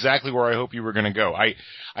went exactly where I hope you were going to go. I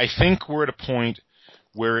think we're at a point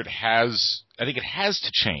where it has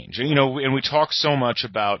to change. And we talk so much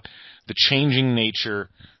about the changing nature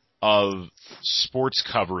of sports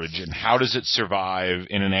coverage and how does it survive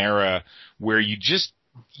in an era where you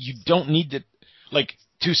don't need to,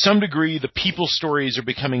 to some degree, the people stories are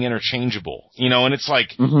becoming interchangeable, and it's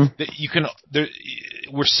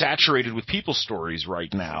we're saturated with people stories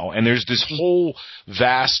right now, and there's this whole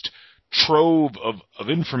vast trove of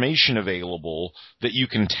information available that you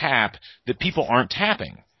can tap that people aren't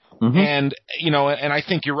tapping. Mm-hmm. And, and I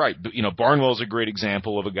think you're right. Barnwell's a great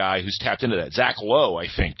example of a guy who's tapped into that. Zach Lowe, I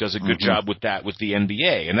think, does a good job with that with the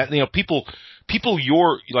NBA. And that, people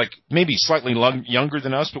you're maybe slightly younger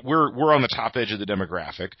than us, but we're on the top edge of the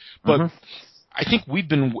demographic. But I think we've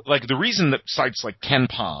been the reason that sites like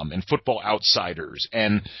KenPom and Football Outsiders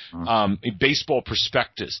and Baseball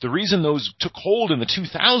Prospectus, the reason those took hold in the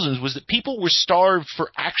 2000s was that people were starved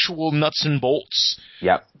for actual nuts and bolts.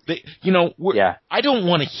 Yep. I don't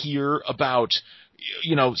want to hear about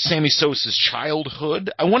Sammy Sosa's childhood.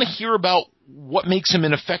 I want to hear about what makes him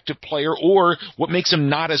an effective player or what makes him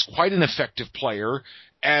not as quite an effective player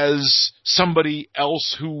as somebody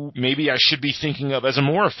else who maybe I should be thinking of as a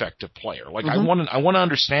more effective player. Like I want to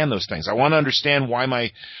understand those things. I want to understand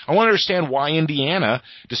why Indiana,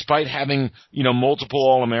 despite having, multiple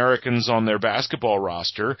All-Americans on their basketball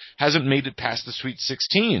roster, hasn't made it past the Sweet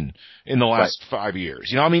 16 in the last 5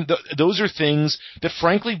 years. Those are things that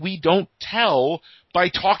frankly we don't tell by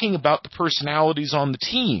talking about the personalities on the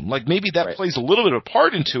team. Like maybe that plays a little bit of a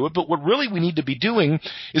part into it, but what really we need to be doing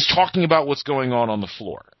is talking about what's going on the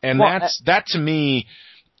floor. And that to me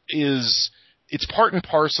it's part and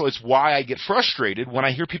parcel. It's why I get frustrated when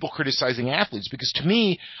I hear people criticizing athletes, because to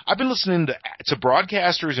me, I've been listening to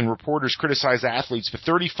broadcasters and reporters criticize athletes for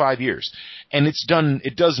 35 years, and it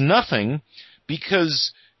does nothing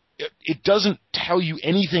because it doesn't tell you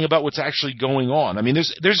anything about what's actually going on. I mean,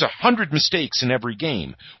 there's 100 mistakes in every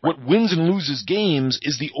game. What wins and loses games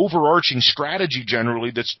is the overarching strategy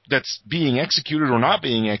generally that's being executed or not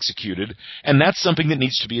being executed, and that's something that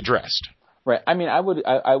needs to be addressed. Right. I mean, I would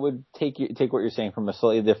take what you're saying from a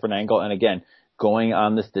slightly different angle, and again, going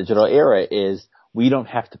on this digital era is we don't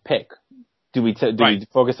have to pick. Do we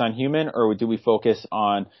focus on human or do we focus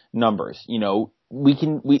on numbers?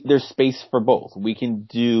 There's space for both. We can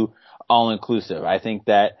do all inclusive. I think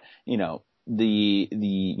that, Sammy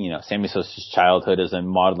Sosa's childhood is a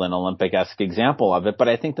maudlin Olympic-esque example of it, but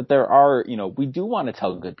I think that there are, we do want to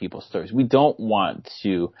tell good people's stories. We don't want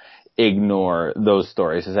to ignore those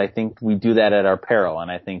stories, as I think we do that at our peril. And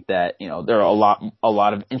I think that, there are a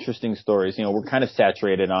lot of interesting stories. We're kind of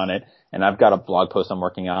saturated on it, and I've got a blog post I'm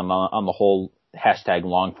working on the whole hashtag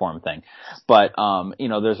long form thing. But,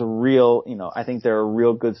 there's a real, I think there are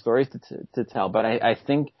real good stories to tell, but I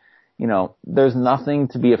think, there's nothing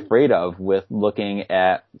to be afraid of with looking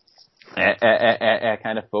at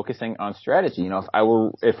kind of focusing on strategy.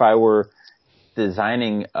 If I were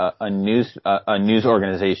designing a news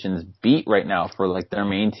organization's beat right now for like their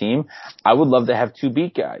main team, I would love to have two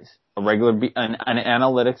beat guys, a regular beat, an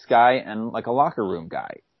analytics guy and like a locker room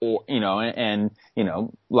guy, or,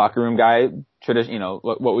 locker room guy,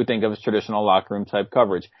 what we think of as traditional locker room type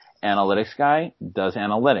coverage. Analytics guy does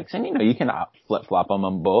analytics, and you can flip flop them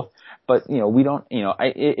on both, but we don't.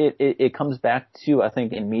 It comes back to, I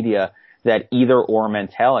think, in media, that either or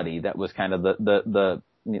mentality that was kind of the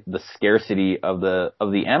scarcity of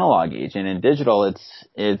the analog age, and in digital,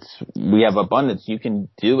 it's we have abundance. You can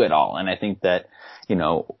do it all, and I think that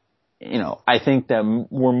I think that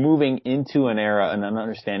we're moving into an era and an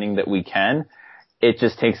understanding that we can. It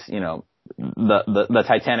just takes the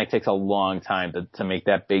Titanic takes a long time to make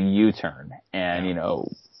that big U-turn, and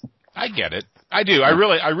I get it. I do. I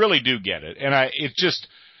really do get it, and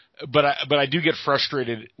but I do get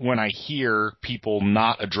frustrated when I hear people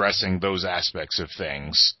not addressing those aspects of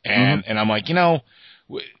things, and I'm like,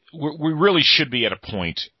 we really should be at a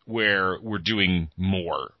point where we're doing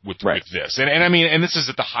more with this, and I mean, and this is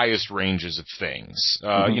at the highest ranges of things,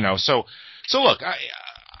 So look,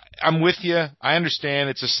 I'm with you. I understand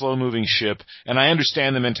it's a slow-moving ship, and I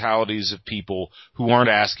understand the mentalities of people who aren't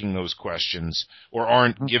asking those questions or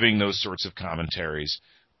aren't giving those sorts of commentaries.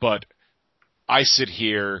 But I sit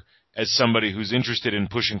here as somebody who's interested in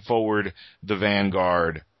pushing forward the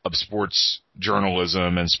vanguard of sports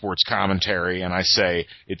journalism and sports commentary, and I say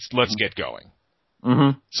let's get going.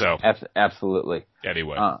 So absolutely.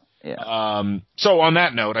 Anyway. So on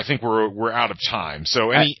that note, I think we're out of time.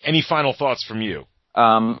 So any final thoughts from you?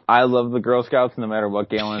 I love the Girl Scouts, no matter what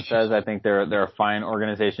Galen says. I think they're a fine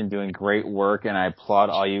organization doing great work, and I applaud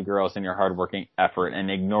all you girls in your hardworking effort, and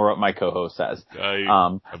ignore what my co-host says.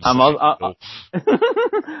 I'm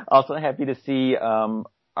also happy to see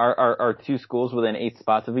our two schools within 8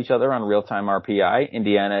 spots of each other on real-time RPI.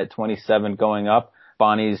 Indiana at 27 going up.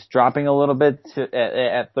 Bonnie's dropping a little bit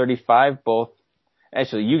at 35. Both.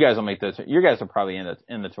 Actually, you guys will make this. You guys are probably in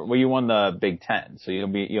the tour. Well, you won the Big Ten, so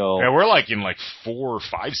you'll. Yeah, we're like in 4 or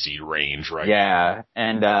 5 seed range right now. Yeah,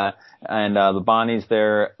 and the Bonnies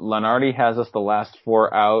there. Lenardi has us the last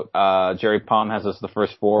 4 out. Jerry Palm has us the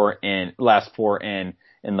last 4 in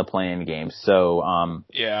the play-in game. So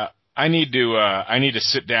yeah, I need to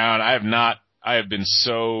sit down. I have been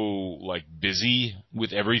so busy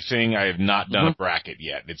with everything. I have not done a bracket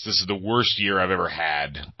yet. This is the worst year I've ever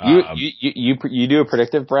had. You do a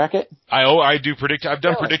predictive bracket? I do predict. I've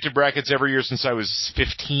done predictive brackets every year since I was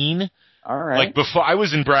 15. All right. Before I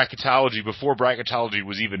was in bracketology, before bracketology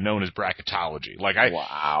was even known as bracketology.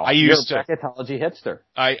 Wow. I used You're a bracketology hipster.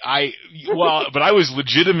 But I was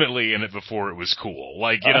legitimately in it before it was cool.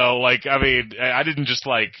 I mean, I didn't just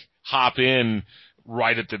hop in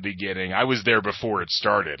right at the beginning. I was there before it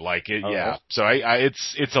started. Okay. Yeah. So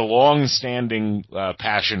it's a long-standing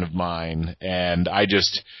passion of mine, and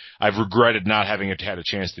I've regretted not having had a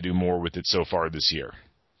chance to do more with it so far this year.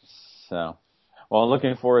 So, well,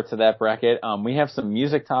 looking forward to that, Bracket. We have some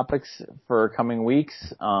music topics for coming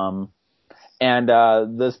weeks. And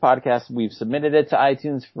this podcast, we've submitted it to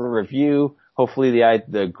iTunes for review. Hopefully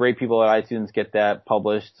the great people at iTunes get that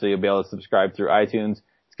published, so you'll be able to subscribe through iTunes.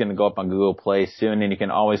 It's going to go up on Google Play soon, and you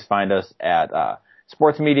can always find us at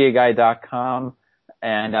sportsmediaguy.com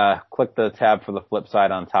and click the tab for the flip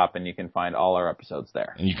side on top, and you can find all our episodes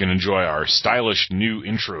there. And you can enjoy our stylish new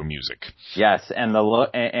intro music. Yes, and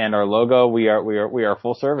and our logo, we are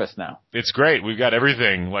full service now. It's great. We've got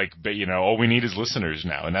everything. All we need is listeners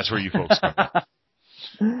now, and that's where you folks come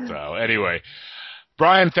in. So anyway,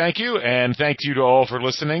 Brian, thank you, and thank you to all for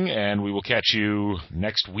listening, and we will catch you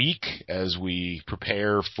next week as we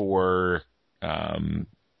prepare for,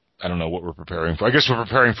 I don't know what we're preparing for. I guess we're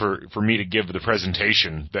preparing for me to give the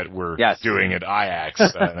presentation that we're doing at IAX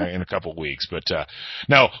in a couple of weeks. But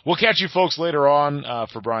no, we'll catch you folks later on.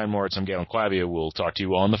 For Brian Moritz, I'm Galen Clavia. We'll talk to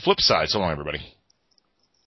you on the flip side. So long, everybody.